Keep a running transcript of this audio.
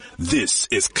This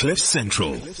is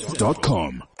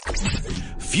CliffCentral.com.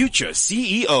 Future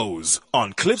CEOs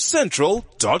on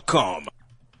CliffCentral.com.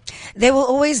 They will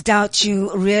always doubt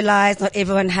you. Realize not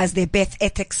everyone has their best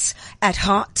ethics at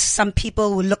heart. Some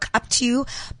people will look up to you,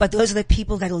 but those are the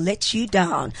people that will let you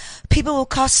down. People will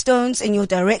cast stones in your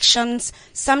directions.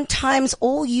 Sometimes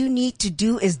all you need to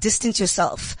do is distance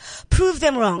yourself. Prove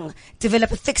them wrong.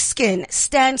 Develop a thick skin.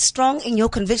 Stand strong in your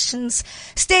convictions.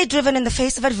 Stay driven in the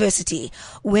face of adversity.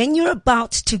 When you're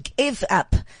about to give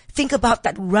up, think about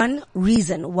that one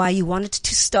reason why you wanted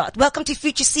to start. Welcome to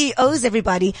Future CEOs,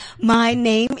 everybody. My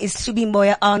name is Subi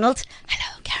Moya Arnold.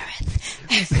 Hello,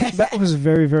 Gareth. That was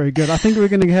very, very good. I think we're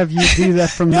going to have you do that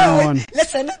from now on.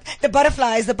 Listen, the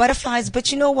butterflies.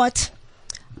 But you know what?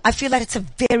 I feel that it's a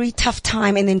very tough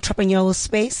time in the entrepreneurial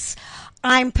space.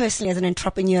 I'm personally, as an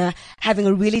entrepreneur, having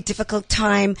a really difficult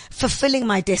time fulfilling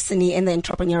my destiny in the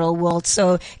entrepreneurial world.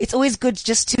 So it's always good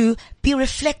just to be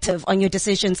reflective on your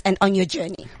decisions and on your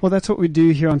journey. Well, that's what we do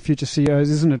here on Future CEOs,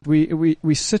 isn't it?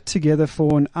 We sit together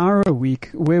for an hour a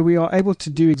week where we are able to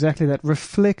do exactly that.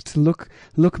 Reflect, look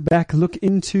back, look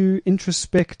into,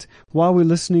 introspect while we're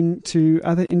listening to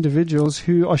other individuals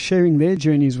who are sharing their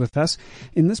journeys with us.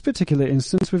 In this particular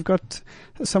instance, we've got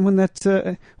someone that,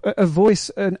 a voice,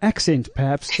 an accent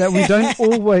perhaps, that we don't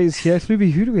always hear.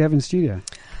 Fluby, who do we have in studio?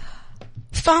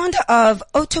 Founder of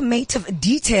Automotive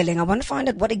Detailing. I want to find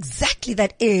out what exactly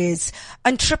that is.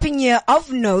 Entrepreneur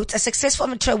of note, a successful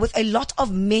entrepreneur with a lot of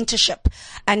mentorship.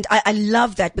 And I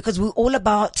love that because we're all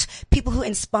about people who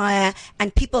inspire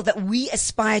and people that we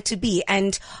aspire to be.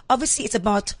 And obviously it's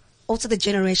about also the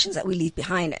generations that we leave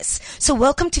behind us. So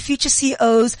welcome to Future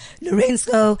CEOs,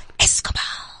 Lorenzo Escobar.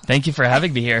 Thank you for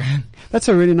having me here. That's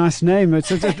a really nice name.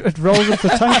 It rolls off the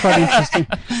tongue, quite interesting.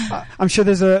 I'm sure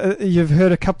you've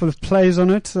heard a couple of plays on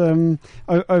it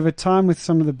over time with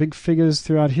some of the big figures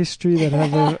throughout history that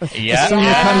have a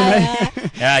similar kind of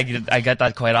name. Yeah, I get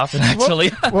that quite often,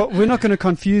 actually. Well, we're not going to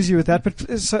confuse you with that,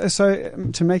 but so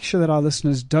to make sure that our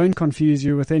listeners don't confuse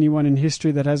you with anyone in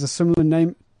history that has a similar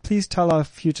name, please tell our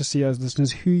Future CEOs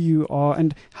listeners who you are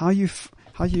and how you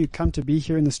come to be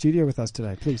here in the studio with us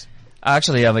today, please.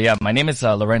 Actually, my name is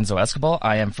Lorenzo Escobar.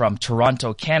 I am from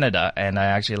Toronto, Canada, and I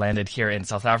actually landed here in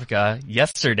South Africa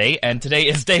yesterday, and today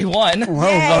is day one of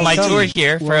my tour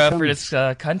here for this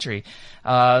country.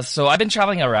 So I've been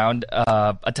traveling around,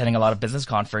 attending a lot of business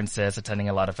conferences, attending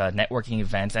a lot of networking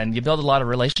events, and you build a lot of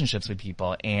relationships with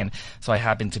people. And so I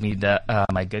happened to meet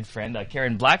my good friend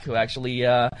Karen Black, who actually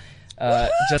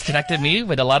just connected me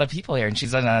with a lot of people here, and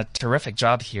she's done a terrific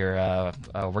job here,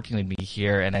 working with me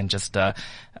here, and then just to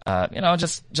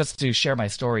share my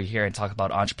story here and talk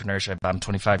about entrepreneurship. I'm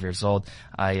 25 years old.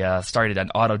 I started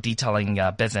an auto detailing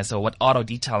business. So what auto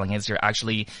detailing is, you're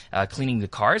actually cleaning the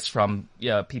cars from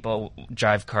people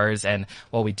drive cars, and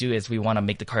what we do is we want to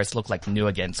make the cars look like new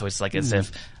again. So it's like as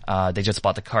if they just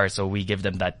bought the car, so we give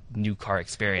them that new car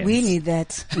experience. We need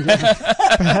that.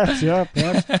 Perhaps.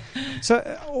 So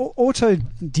auto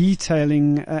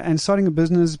detailing and starting a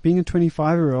business, being a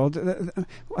 25-year-old,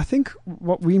 I think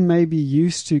what we may be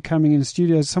used to coming in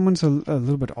studio is someone's a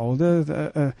little bit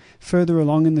older, further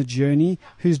along in the journey,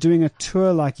 who's doing a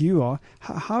tour like you are.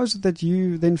 How is it that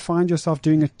you then find yourself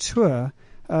doing a tour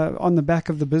on the back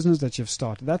of the business that you've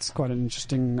started? That's quite an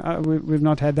interesting. We've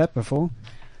not had that before.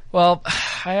 Well,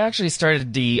 I actually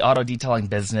started the auto detailing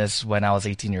business when I was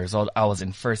 18 years old. I was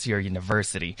in first year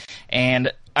university,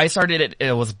 and I started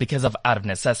it was because of out of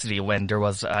necessity when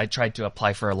I tried to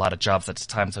apply for a lot of jobs at the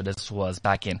time. So this was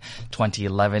back in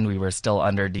 2011. We were still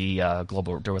under there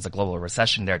was a global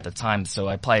recession there at the time. So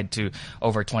I applied to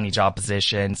over 20 job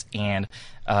positions, and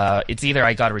it's either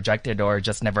I got rejected or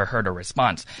just never heard a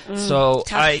response. So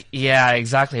tough.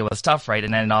 Exactly. It was tough, right?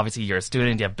 And then obviously you're a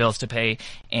student, you have bills to pay,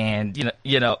 and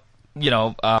I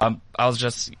was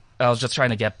just trying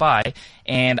to get by,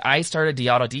 and I started the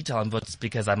auto detailing books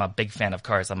because I'm a big fan of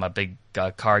cars. I'm a big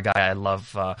car guy. I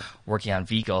love working on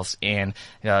vehicles. And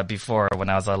before, when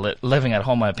I was living at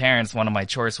home with my parents, one of my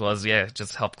chores was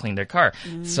just help clean their car.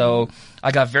 So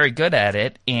I got very good at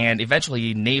it, and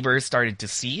eventually neighbors started to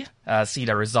see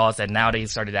the results, and now they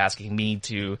started asking me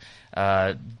to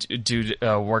do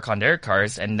work on their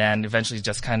cars, and then eventually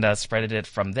just kind of spread it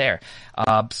from there.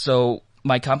 So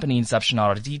my company, Inception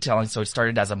Auto Detailing, so it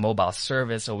started as a mobile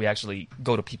service. So we actually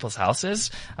go to people's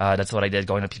houses. That's what I did,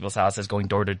 going to people's houses, going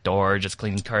door to door, just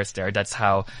cleaning cars there. That's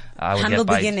how I would Humble get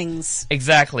by. beginnings.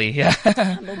 Exactly, yeah.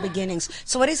 Humble beginnings.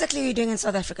 So what exactly are you doing in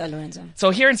South Africa, Lorenzo?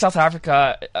 So here in South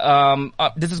Africa,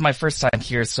 this is my first time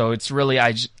here, so it's really,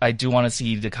 I do want to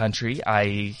see the country. I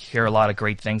hear a lot of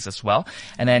great things as well.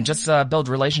 And then just build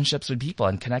relationships with people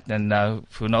and connect. And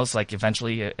who knows, like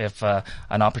eventually if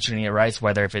an opportunity arises,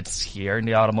 whether if it's here in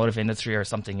the automotive industry or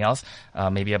something else,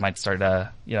 maybe I might start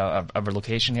a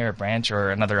location here, a branch,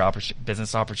 or another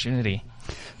business opportunity.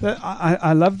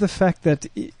 I love the fact that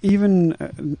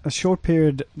even a short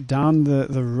period down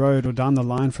the road or down the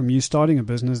line from you starting a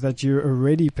business, that you're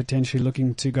already potentially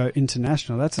looking to go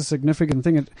international. That's a significant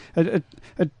thing. It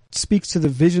speaks to the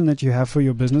vision that you have for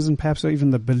your business, and perhaps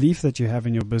even the belief that you have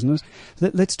in your business.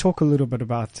 Let's talk a little bit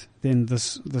about then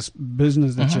this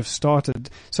business that you've started.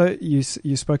 So you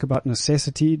spoke about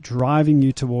necessity driving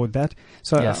you toward that.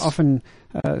 So yes. Often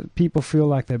people feel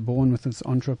like they're born with this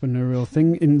entrepreneurial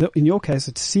thing. In your case,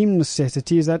 it seemed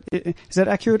necessity. Is that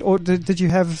accurate, or did you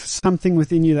have something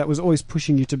within you that was always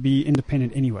pushing you to be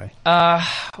independent anyway?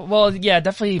 Well, yeah,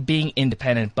 definitely being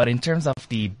independent. But in terms of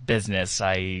the business,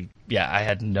 I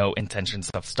had no intentions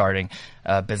of starting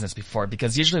a business before,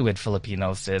 because usually with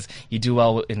Filipinos is you do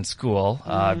well in school,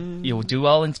 you do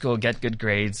well in school, get good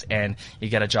grades, and you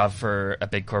get a job for a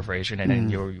big corporation, and then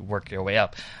you work your way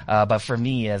up. But for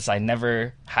me, is I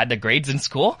never had the grades in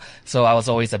school, so I was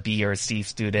always a B or C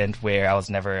student, where I was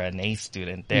never an A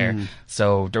student there.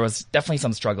 So there was definitely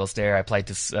some struggles there. I applied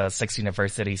to 6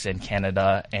 universities in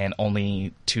Canada, and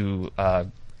only 2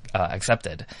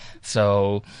 accepted.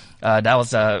 So that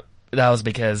was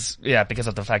because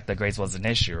of the fact that grades was an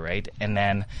issue, right? And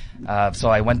then, so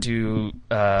I went to,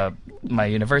 my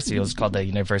university. It was called the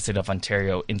University of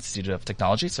Ontario Institute of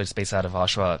Technology. So it's based out of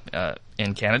Oshawa,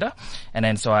 in Canada. And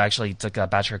then, so I actually took a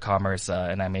Bachelor of Commerce,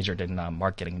 and I majored in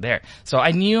marketing there. So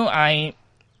I knew I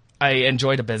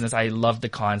enjoyed the business. I loved the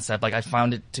concept. Like, I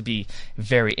found it to be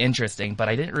very interesting, but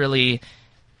I didn't really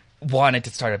wanted to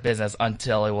start a business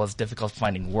until it was difficult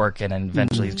finding work, and then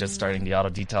eventually just starting the auto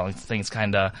detailing. Things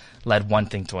kind of led one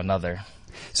thing to another.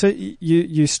 So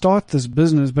you start this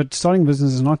business, but starting a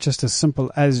business is not just as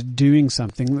simple as doing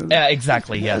something. Yeah,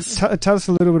 exactly, yes. Tell us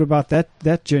a little bit about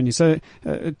that journey. So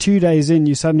 2 days in,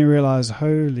 you suddenly realize,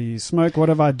 holy smoke, what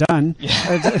have I done?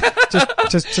 Yeah.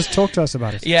 Just talk to us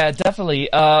about it. Yeah, definitely.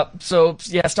 So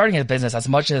starting a business, as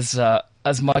much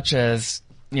as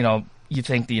you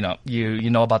think, you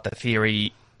know about the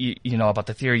theory, you know about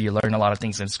the theory, you learn a lot of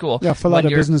things in school. Yeah, fill out a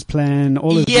business plan,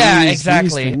 all of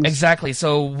exactly.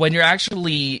 So when you're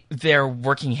actually there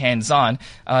working hands-on,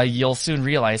 you'll soon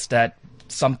realize that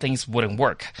some things wouldn't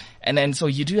work. And then, so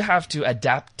you do have to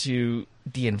adapt to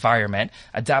the environment,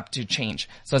 adapt to change.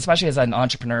 So especially as an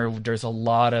entrepreneur, there's a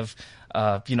lot of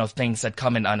things that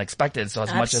come in unexpected. So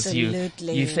as much as you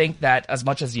think that, as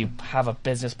much as you have a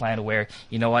business plan where,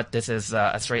 you know what, this is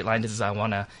a straight line, this is, I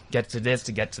want to get to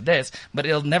this, but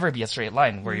it'll never be a straight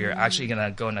line where you're actually going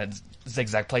to go in a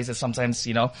zigzag places. Sometimes,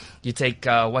 you take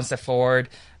 2 steps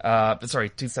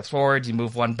forward, you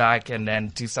move 1 back, and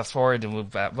then 2 steps forward and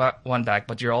move 1 back,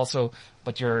 but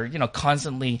you're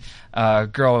constantly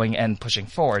growing and pushing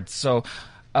forward. So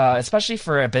especially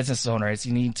for a business owner,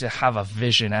 you need to have a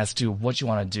vision as to what you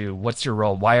want to do. What's your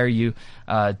role? Why are you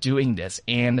doing this?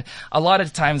 And a lot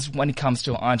of times when it comes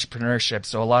to entrepreneurship,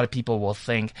 so a lot of people will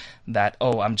think that,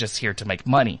 I'm just here to make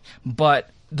money. But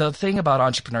the thing about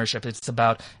entrepreneurship, it's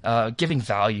about giving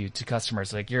value to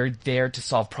customers. Like, you're there to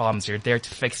solve problems, you're there to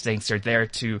fix things, you're there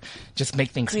to just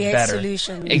make things create better.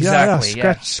 Solutions. Exactly.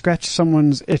 Scratch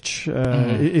someone's itch.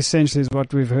 Essentially, is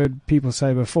what we've heard people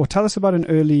say before. Tell us about an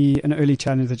early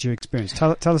challenge that you experienced.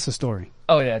 Tell us a story.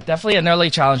 Oh yeah, definitely an early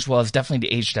challenge was definitely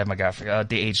the age demographic,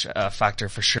 the age factor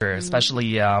for sure.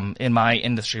 Especially in my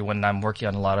industry when I'm working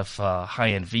on a lot of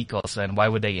high-end vehicles. And why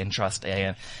would they entrust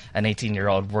an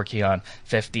 18-year-old working on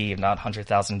 $50,000, if not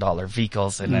 $100,000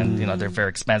 vehicles? And then they're very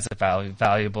expensive,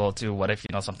 valuable to what if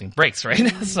something breaks,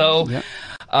 right? So,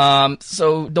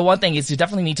 so the one thing is you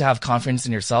definitely need to have confidence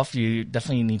in yourself. You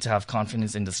definitely need to have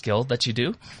confidence in the skill that you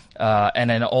do, and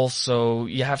then also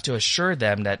you have to assure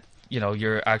them that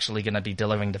you're actually going to be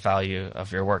delivering the value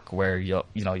of your work, where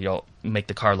you'll make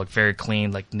the car look very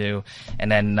clean, like new.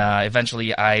 And then,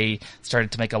 eventually I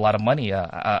started to make a lot of money,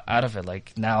 out of it.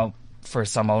 Like, now for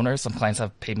some owners, some clients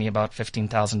have paid me about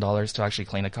 $15,000 to actually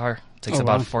clean a car. It takes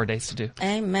about 4 days to do.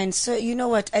 Amen. So you know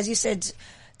what, as you said,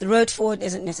 the road forward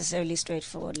isn't necessarily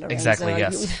straightforward, Lorenzo. Exactly,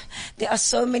 yes. There are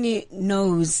so many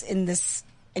no's in this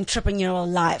entrepreneurial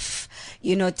life,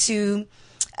 to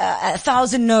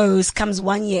 1,000 no's comes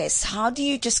one yes. How do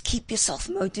you just keep yourself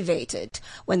motivated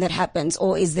when that happens?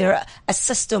 Or is there a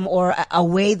system or a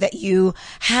way that you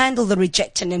handle the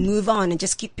rejection and move on and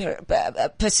just keep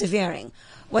persevering?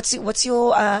 What's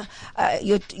your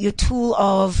tool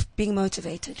of being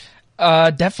motivated?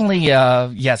 Definitely,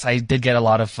 yes, I did get a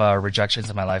lot of rejections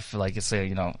in my life, like you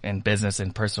say, in business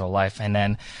and personal life. And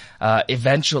then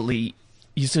eventually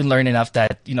you soon learn enough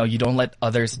that, you don't let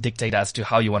others dictate as to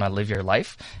how you want to live your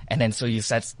life. And then so you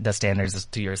set the standards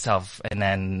to yourself. And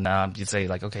then you say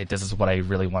like, okay, this is what I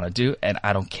really want to do, and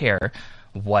I don't care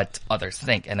what others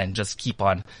think. And then just keep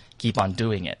on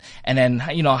doing it. And then,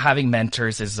 having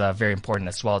mentors is very important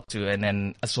as well too. And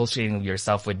then associating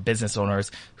yourself with business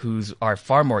owners who are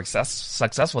far more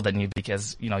successful than you,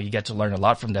 because, you get to learn a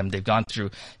lot from them. They've gone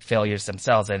through failures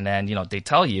themselves, and then, they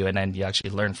tell you, and then you actually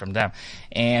learn from them.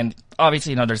 And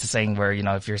obviously, there's a saying where,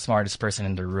 if you're the smartest person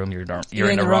in the room, you're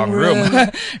in the wrong room,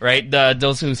 right?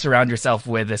 Those who surround yourself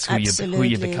with is who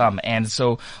you become. And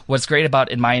so what's great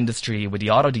about in my industry with the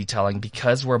auto detailing,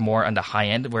 because we're more on the high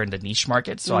end, we're in the niche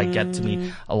market. So I get to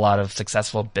meet a lot of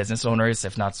successful business owners,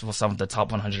 if not some of the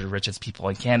top 100 richest people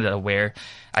in Canada, where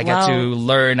I get to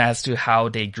learn as to how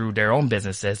they grew their own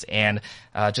businesses. And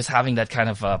just having that kind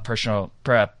of personal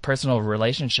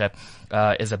relationship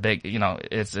is a big,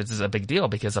 it's a big deal,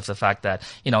 because of the fact that,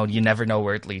 you never know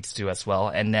where it leads to as well.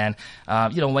 And then,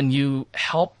 when you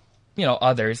help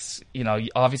others, you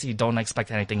obviously don't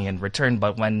expect anything in return,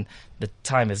 but when the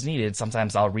time is needed,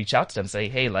 sometimes I'll reach out to them, say,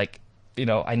 hey, like,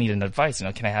 I need an advice,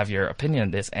 can I have your opinion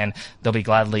on this? And they'll be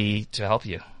gladly to help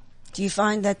you. Do you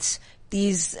find that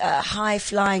these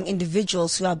high-flying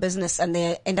individuals who are business and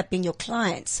they end up being your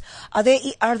clients, are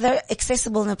they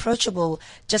accessible and approachable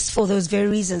just for those very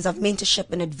reasons of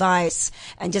mentorship and advice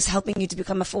and just helping you to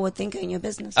become a forward thinker in your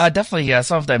business? Definitely, yeah.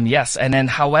 Some of them, yes. And then,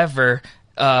 however,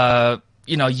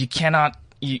 you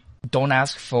don't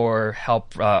ask for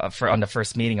help for on the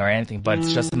first meeting or anything, but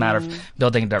it's just a matter of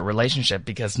building that relationship,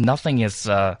 because nothing is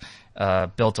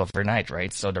built overnight,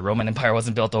 right? So the Roman Empire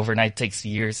wasn't built overnight. It takes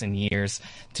years and years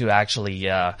to actually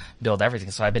build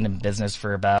everything. So I've been in business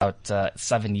for about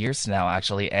 7 years now,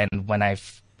 actually, and when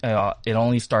it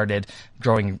only started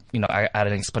growing, at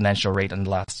an exponential rate in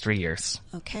the last 3 years.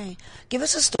 Okay. Give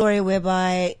us a story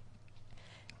whereby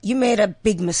you made a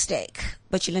big mistake,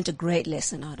 but you learned a great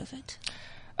lesson out of it.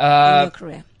 In your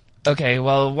career. Okay,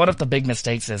 well, one of the big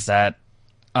mistakes is that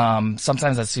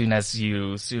sometimes as soon as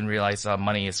you realize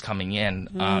money is coming in,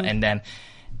 and then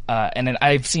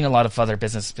I've seen a lot of other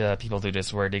business people do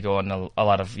this, where they go on a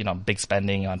lot of big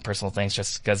spending on personal things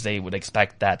just because they would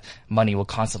expect that money will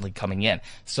constantly coming in.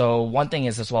 So one thing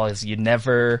is, as well, is you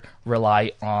never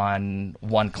rely on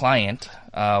one client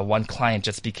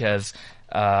just because.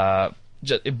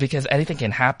 Because anything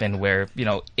can happen where,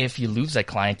 if you lose that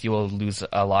client, you will lose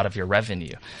a lot of your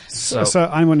revenue. So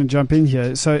I want to jump in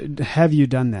here. So have you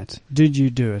done that? Did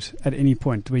you do it at any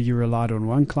point where you relied on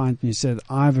one client and you said,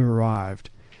 I've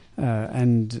arrived,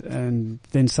 and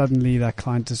then suddenly that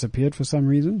client disappeared for some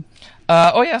reason?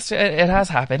 Oh yes, it has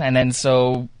happened. And then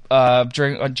so,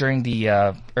 during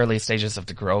the early stages of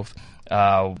the growth,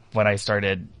 when I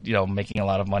started, making a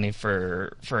lot of money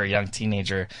for a young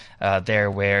teenager,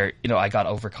 where, I got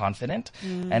overconfident.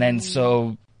 And then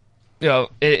so,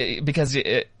 because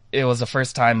it was the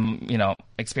first time,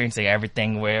 experiencing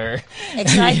everything where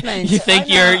excitement. you think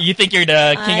you're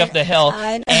the king of the hill,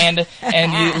 and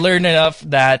you learn enough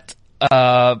that,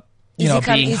 easy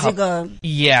come, easy go.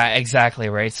 Yeah, exactly.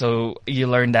 Right. So you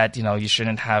learn that, you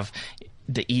shouldn't have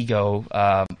the ego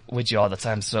with you all the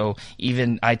time. So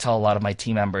even I tell a lot of my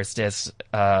team members this,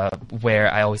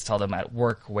 where I always tell them at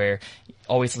work, where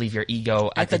always leave your ego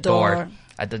at the door,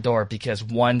 because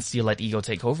once you let ego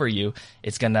take over you,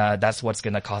 that's what's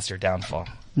gonna cause your downfall.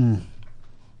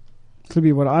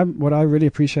 Clibby, what I really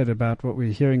appreciate about what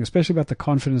we're hearing, especially about the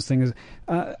confidence thing, is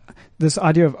this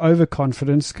idea of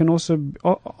overconfidence can also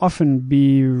often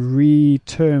be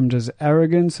re-termed as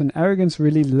arrogance, and arrogance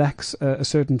really lacks a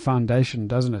certain foundation,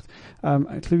 doesn't it?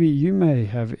 Clibby, you may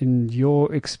have, in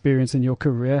your experience in your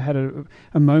career, had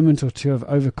a moment or two of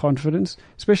overconfidence,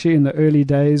 especially in the early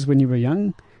days when you were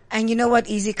young. And you know what,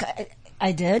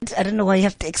 I did. I don't know why you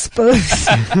have to expose.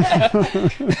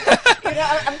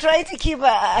 I'm trying to keep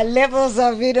levels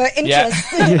of,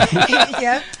 interest.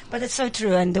 Yeah. But it's so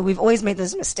true. And we've always made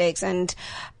those mistakes. And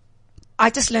I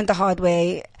just learned the hard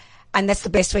way. And that's the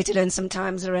best way to learn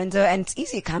sometimes, Lorenzo. And it's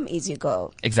easy come, easy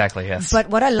go. Exactly, yes. But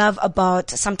what I love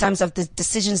about sometimes of the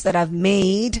decisions that I've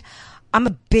made, I'm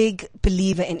a big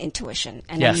believer in intuition.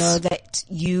 And yes. I know that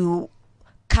you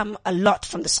come a lot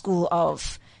from the school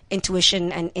of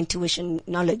intuition and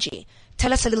intuitionology.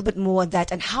 Tell us a little bit more of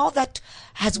that and how that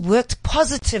has worked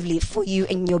positively for you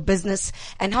in your business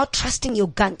and how trusting your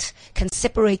gut can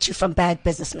separate you from bad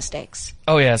business mistakes.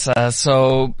 Oh, yes.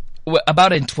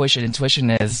 About intuition. Intuition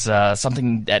is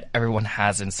something that everyone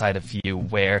has inside of you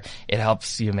where it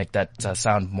helps you make that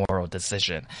sound moral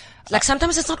decision. Like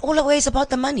sometimes it's not always about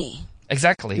the money.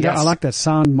 Exactly. Yeah, Yes. I like that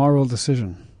sound moral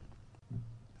decision.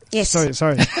 Yes.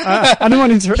 Sorry. I don't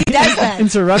want to He does that.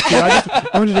 interrupt you. I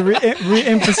wanted to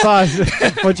re-emphasize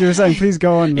what you were saying. Please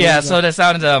go on. Yeah, so that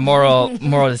sounds a moral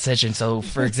decision. So,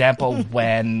 for example,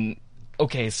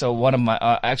 so one of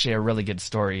my, actually a really good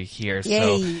story here.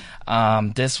 Yay.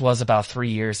 So, this was about 3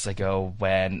 years ago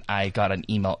when I got an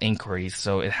email inquiry.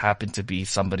 So it happened to be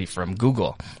somebody from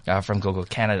Google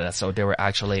Canada. So they were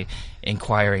actually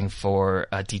inquiring for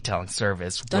a detailing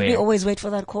service. Don't we always wait for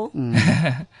that call?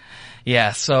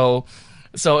 Yeah, so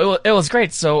it was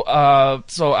great. So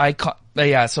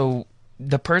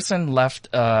the person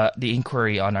left the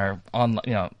inquiry on our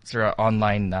through our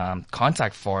online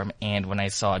contact form, and when I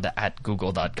saw the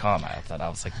 @google.com, I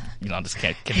was like, this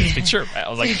can this be true? I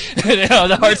was like,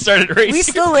 the heart started racing. We're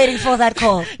still waiting for that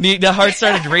call. The heart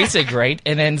started racing, right?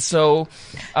 And then so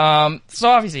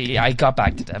obviously I got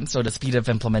back to them. So the speed of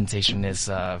implementation is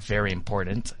very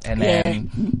important, and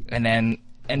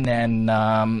then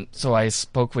so I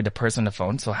spoke with the person on the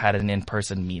phone, so had an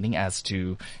in-person meeting as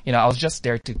to, I was just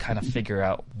there to kind of figure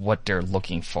out what they're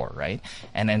looking for, right?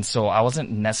 And then so I wasn't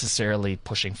necessarily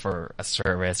pushing for a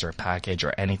service or a package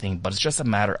or anything, but it's just a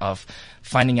matter of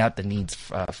finding out the needs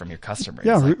from your customers.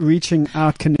 Yeah, reaching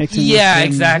out, connecting with Yeah, them.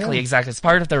 exactly. It's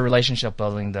part of the relationship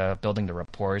building, the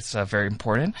rapport. It's very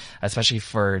important, especially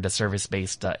for the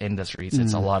service-based industries.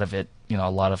 It's a lot of it,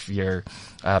 a lot of your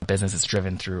business is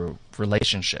driven through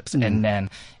relationships, and then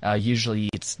usually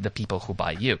it's the people who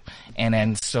buy you. And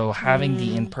then so having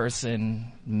the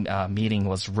in-person meeting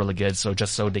was really good, so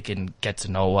just so they can get to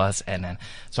know us. And then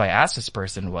so I asked this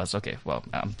person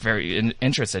I'm very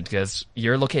interested because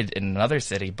you're located in another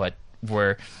city, but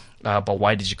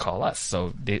why did you call us?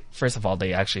 So first of all,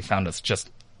 they actually found us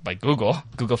just by Google.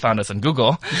 Google found us on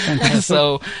Google.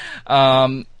 So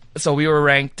we were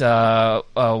ranked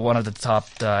one of the top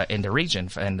in the region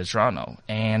in the Toronto,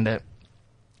 and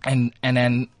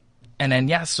then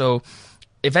so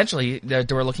eventually they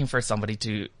were looking for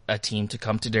a team to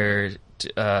come to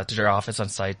their office on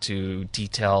site to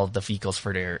detail the vehicles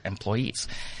for their employees.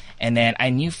 And then I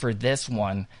knew for this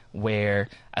one, where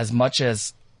as much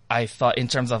as I thought in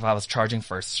terms of I was charging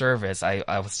for a service, I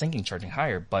was thinking charging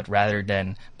higher, but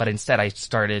instead I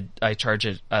charge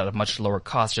it at a much lower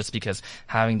cost just because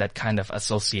having that kind of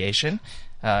association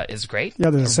is great. Yeah,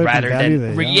 there's a certain value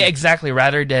there. Yeah, exactly.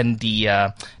 Rather than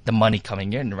the money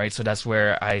coming in, right? So that's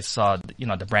where I saw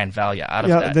the brand value out of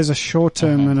that. Yeah, there's a short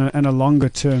term and a longer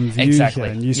term view exactly.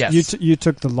 here, and yes. you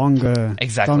took the longer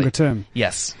term.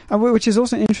 Yes. Which is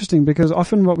also interesting because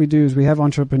often what we do is we have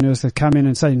entrepreneurs that come in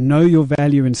and say, know your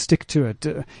value and stick to it.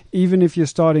 Even if you're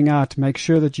starting out, make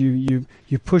sure that you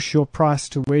push your price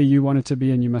to where you want it to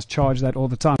be, and you must charge that all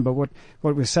the time. But what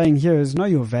we're saying here is know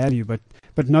your value, but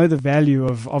know the value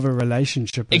of a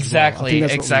relationship. Exactly.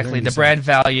 The brand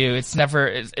value, it's not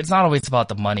always about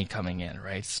the money coming in,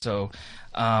 right? So,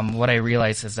 what I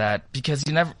realized is that because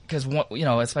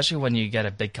especially when you get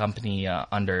a big company,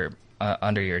 under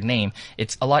your name,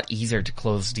 it's a lot easier to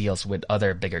close deals with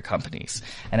other bigger companies.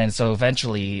 And then so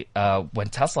eventually, when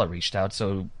Tesla reached out,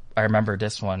 so I remember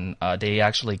this one, they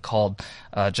actually called,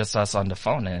 just us on the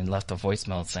phone and left a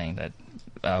voicemail saying that,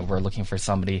 we're looking for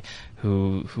somebody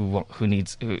who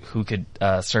could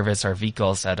service our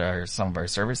vehicles at some of our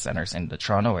service centers in the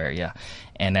Toronto area.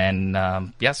 And then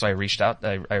so I reached out,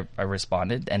 I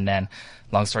responded, and then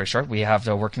long story short, we have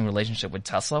the working relationship with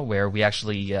Tesla where we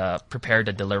actually prepare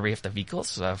the delivery of the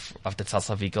vehicles of the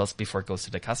Tesla vehicles before it goes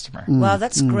to the customer. Well,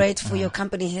 that's great for your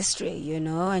company history,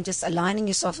 and just aligning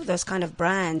yourself with those kind of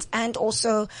brands, and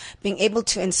also being able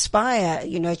to inspire,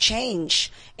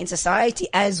 change in society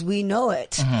as we know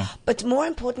it. But more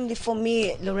importantly for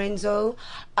me, Lorenzo,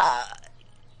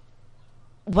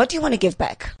 what do you want to give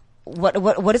back?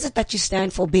 What is it that you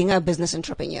stand for, being a business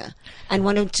entrepreneur and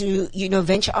wanting to,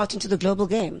 venture out into the global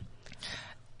game?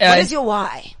 What is your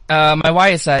why? My why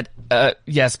is that,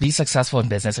 yes, be successful in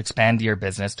business, expand your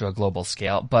business to a global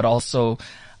scale, but also,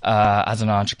 as an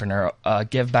entrepreneur,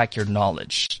 give back your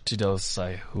knowledge to those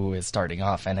who is starting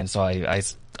off. And then so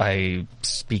I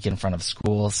speak in front of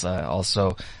schools,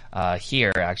 also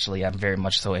here actually I'm very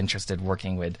much so interested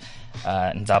working with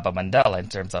Nzaba Mandela in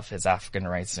terms of his African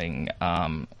Rising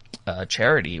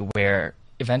charity, where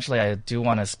eventually I do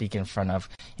want to speak in front of,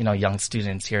 young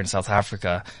students here in South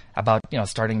Africa about,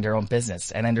 starting their own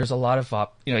business. And then there's a lot of,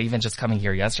 even just coming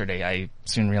here yesterday, I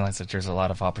soon realized that there's a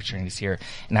lot of opportunities here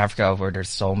in Africa where there's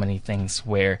so many things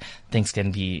where things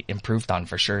can be improved on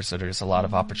for sure. So there's a lot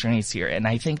of opportunities here. And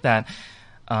I think that,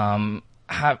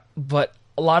 but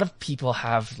a lot of people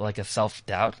have like a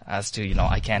self-doubt as to,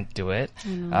 I can't do it.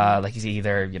 Like it's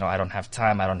either, I don't have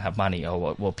time, I don't have money, or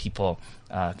what will people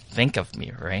think of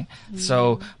me, right?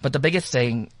 So, but the biggest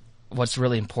thing, what's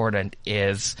really important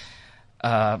is,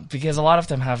 because a lot of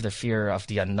them have the fear of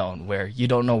the unknown where you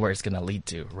don't know where it's going to lead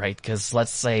to, right? Because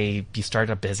let's say you start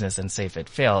a business and say if it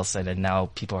fails, and then now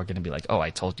people are going to be like, oh,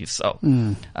 I told you so.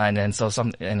 And then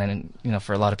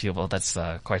for a lot of people, that's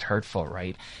quite hurtful,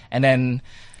 right? And then,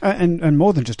 and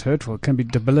more than just hurtful, it can be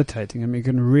debilitating. I mean, it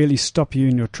can really stop you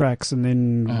in your tracks, and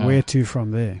then where to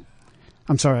from there?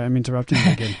 I'm sorry, I'm interrupting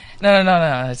you again.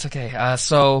 No, it's okay.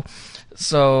 So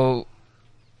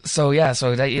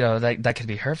that could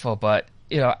be hurtful, but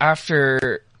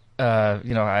after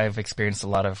I've experienced a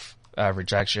lot of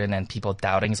rejection and people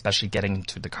doubting, especially getting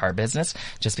into the car business,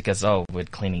 just because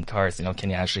with cleaning cars, can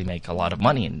you actually make a lot of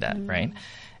money in that, right?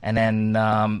 And then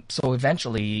so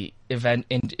eventually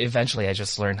I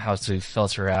just learned how to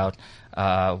filter out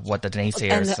what the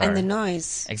naysayers are. And the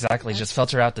noise. Exactly. Just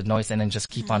filter out the noise and then just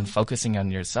keep on focusing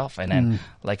on yourself. And then,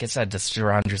 like I said, just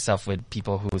surround yourself with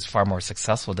people who's far more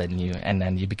successful than you, and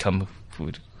then you become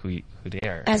who they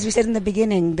are. As we said in the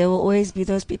beginning, there will always be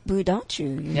those people who doubt you.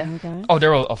 You know, oh,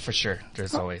 there will. Oh, for sure.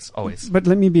 There's always. But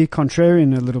let me be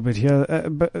contrarian a little bit here.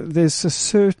 But there's a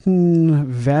certain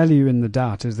value in the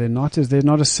doubt, is there not? Is there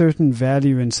not a certain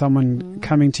value in someone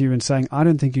coming to you and saying, "I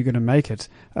don't think you're going to make it"?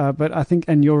 But I think,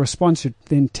 and your response should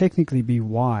then technically be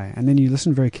why, and then you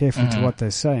listen very carefully to what they're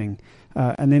saying.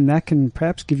 And then that can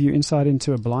perhaps give you insight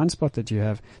into a blind spot that you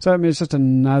have. So, I mean, it's just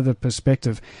another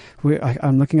perspective.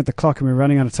 I'm looking at the clock and we're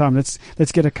running out of time. Let's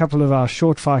get a couple of our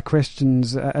short fire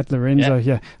questions at Lorenzo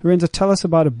here. Lorenzo, tell us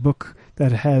about a book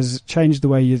that has changed the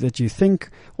way that you think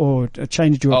or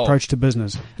changed your approach to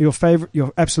business. Your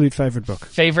absolute favorite book.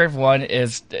 Favorite one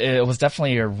is, it was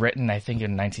definitely written, I think,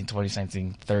 in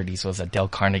 1920s, 1930s. So it was a Dale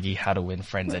Carnegie, How to Win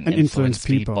Friends and Influence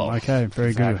People. Okay,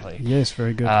 very good. Yes,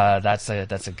 very good. That's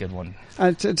a good one.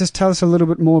 Just tell us a little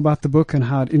bit more about the book and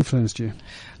how it influenced you.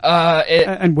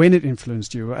 And when it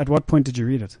influenced you. At what point did you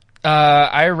read it?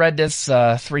 I read this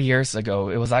 3 years ago.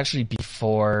 It was actually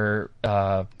before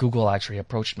Google actually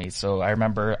approached me. So I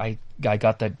remember I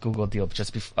got that Google deal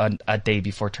just a day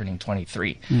before turning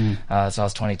 23. So I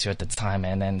was 22 at the time.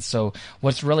 And then so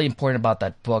what's really important about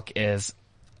that book is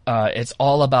it's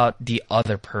all about the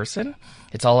other person.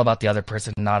 It's all about the other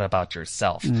person, not about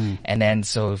yourself. And then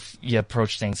so if you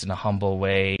approach things in a humble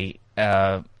way,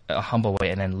 and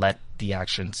then let the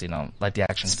actions speak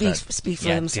for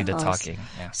themselves. Do the talking.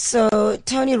 Yeah. So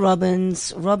Tony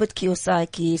Robbins, Robert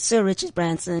Kiyosaki, Sir Richard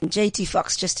Branson, J.T.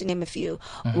 Fox, just to name a few.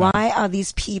 Why are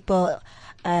these people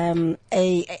a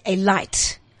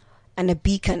light and a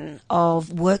beacon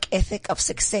of work ethic, of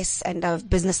success, and of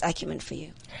business acumen for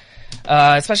you?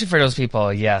 Especially for those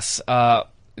people, yes.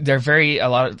 They're a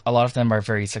lot of them are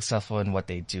very successful in what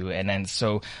they do. And then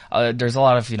so, there's a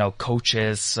lot of,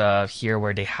 coaches, here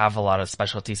where they have a lot of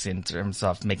specialties in terms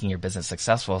of making your business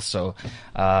successful. So,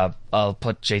 I'll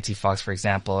put JT Fox, for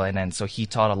example. And then so he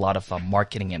taught a lot of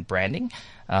marketing and branding,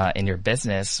 in your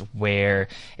business, where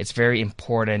it's very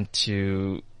important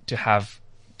to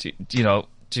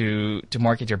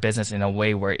market your business in a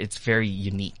way where it's very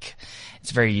unique. It's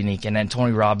very unique. And then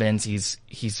Tony Robbins, he's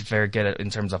very good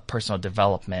in terms of personal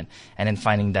development and in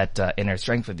finding that inner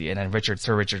strength with you. And then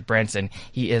Sir Richard Branson,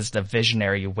 he is the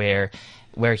visionary where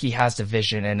he has the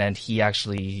vision and then he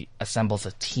actually assembles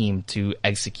a team to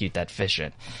execute that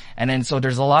vision. And then so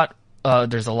there's a lot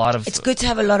of. It's good to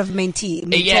have a lot of mentors.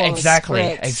 Yeah, exactly,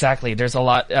 correct. exactly. There's a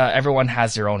lot. Everyone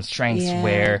has their own strengths.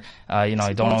 Where you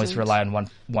don't always rely on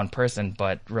one person,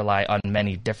 but rely on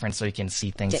many different, so you can see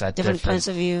things at different points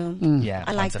of view. Yeah,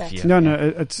 I like that. View.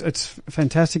 No, it's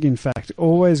fantastic. In fact,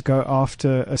 always go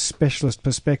after a specialist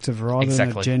perspective rather than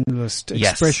a generalist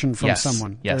expression from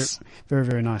someone. Yes, very,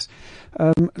 very nice.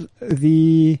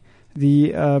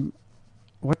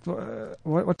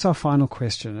 What's our final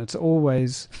question? It's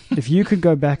always, if you could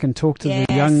go back and talk to the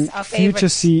young future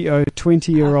CEO,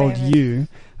 20-year-old you,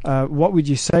 what would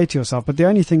you say to yourself? But the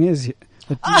only thing is,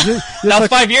 that was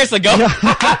 5 years ago.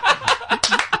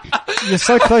 You're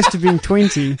so close to being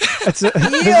 20. This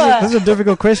is a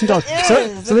difficult question to ask.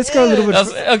 So let's go a little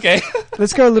bit.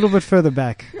 Let's go a little bit further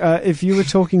back. If you were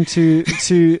talking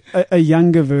to a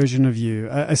younger version of you,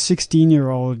 a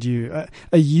 16-year-old you,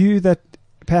 a you that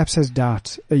perhaps has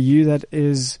doubt, a you that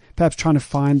is perhaps trying to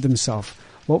find themselves,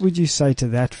 what would you say to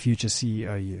that future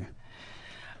CEO you?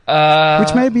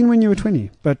 Which may have been when you were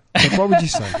 20, but what would you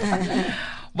say?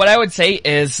 What I would say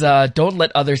is don't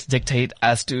let others dictate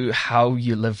as to how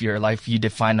you live your life. You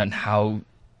define on how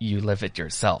you live it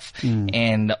yourself.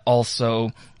 And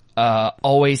also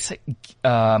always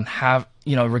have,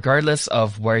 regardless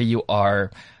of where you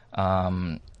are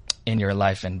in your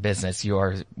life and business, you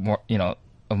are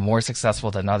more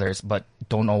successful than others, but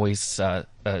don't always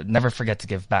never forget to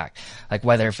give back, like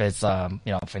whether if it's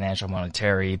financial,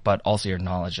 monetary, but also your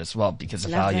knowledge as well, because the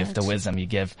value of the wisdom you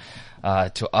give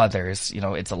to others,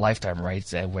 it's a lifetime, right,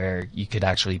 where you could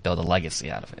actually build a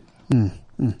legacy out of it.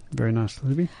 Very nice.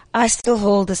 Libby? I still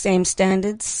hold the same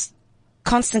standards,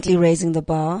 constantly raising the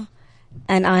bar,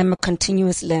 and I'm a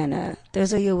continuous learner.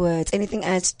 Those are your words. Anything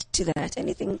adds to that?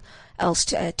 Anything else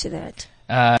to add to that?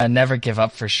 Never give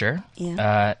up, for sure.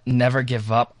 Yeah. Never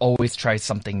give up. Always try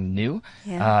something new.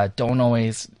 Yeah. Don't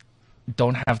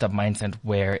have the mindset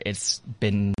where it's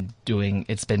been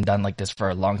done like this for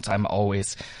a long time.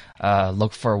 Always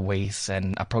look for ways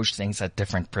and approach things at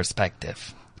different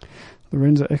perspective.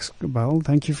 Lorenzo Escobar,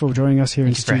 thank you for joining us here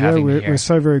in studio. For having me here. We're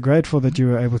so very grateful that you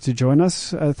were able to join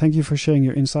us. Thank you for sharing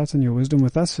your insights and your wisdom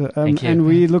with us. Thank you. And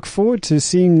we look forward to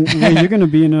seeing where you're going to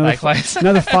be in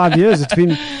another 5 years. It's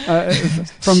been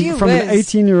from an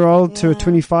 18-year-old to a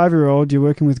 25-year-old. You're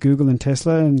working with Google and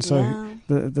Tesla, and so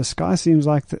the sky seems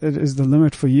like it is the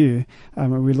limit for you.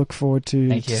 We look forward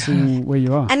to seeing where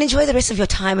you are. And enjoy the rest of your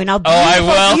time in our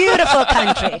beautiful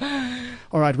country.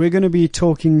 All right, we're going to be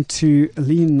talking to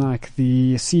Lee Naik,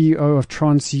 the CEO of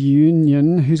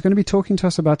TransUnion, who's going to be talking to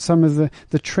us about some of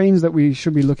the trends that we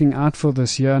should be looking out for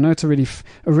this year. I know it's already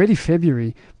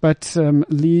February, but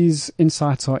Lee's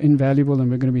insights are invaluable,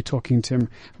 and we're going to be talking to him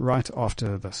right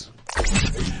after this.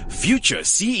 Future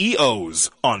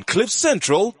CEOs on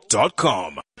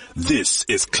CliffCentral.com. This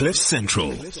is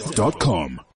CliffCentral.com.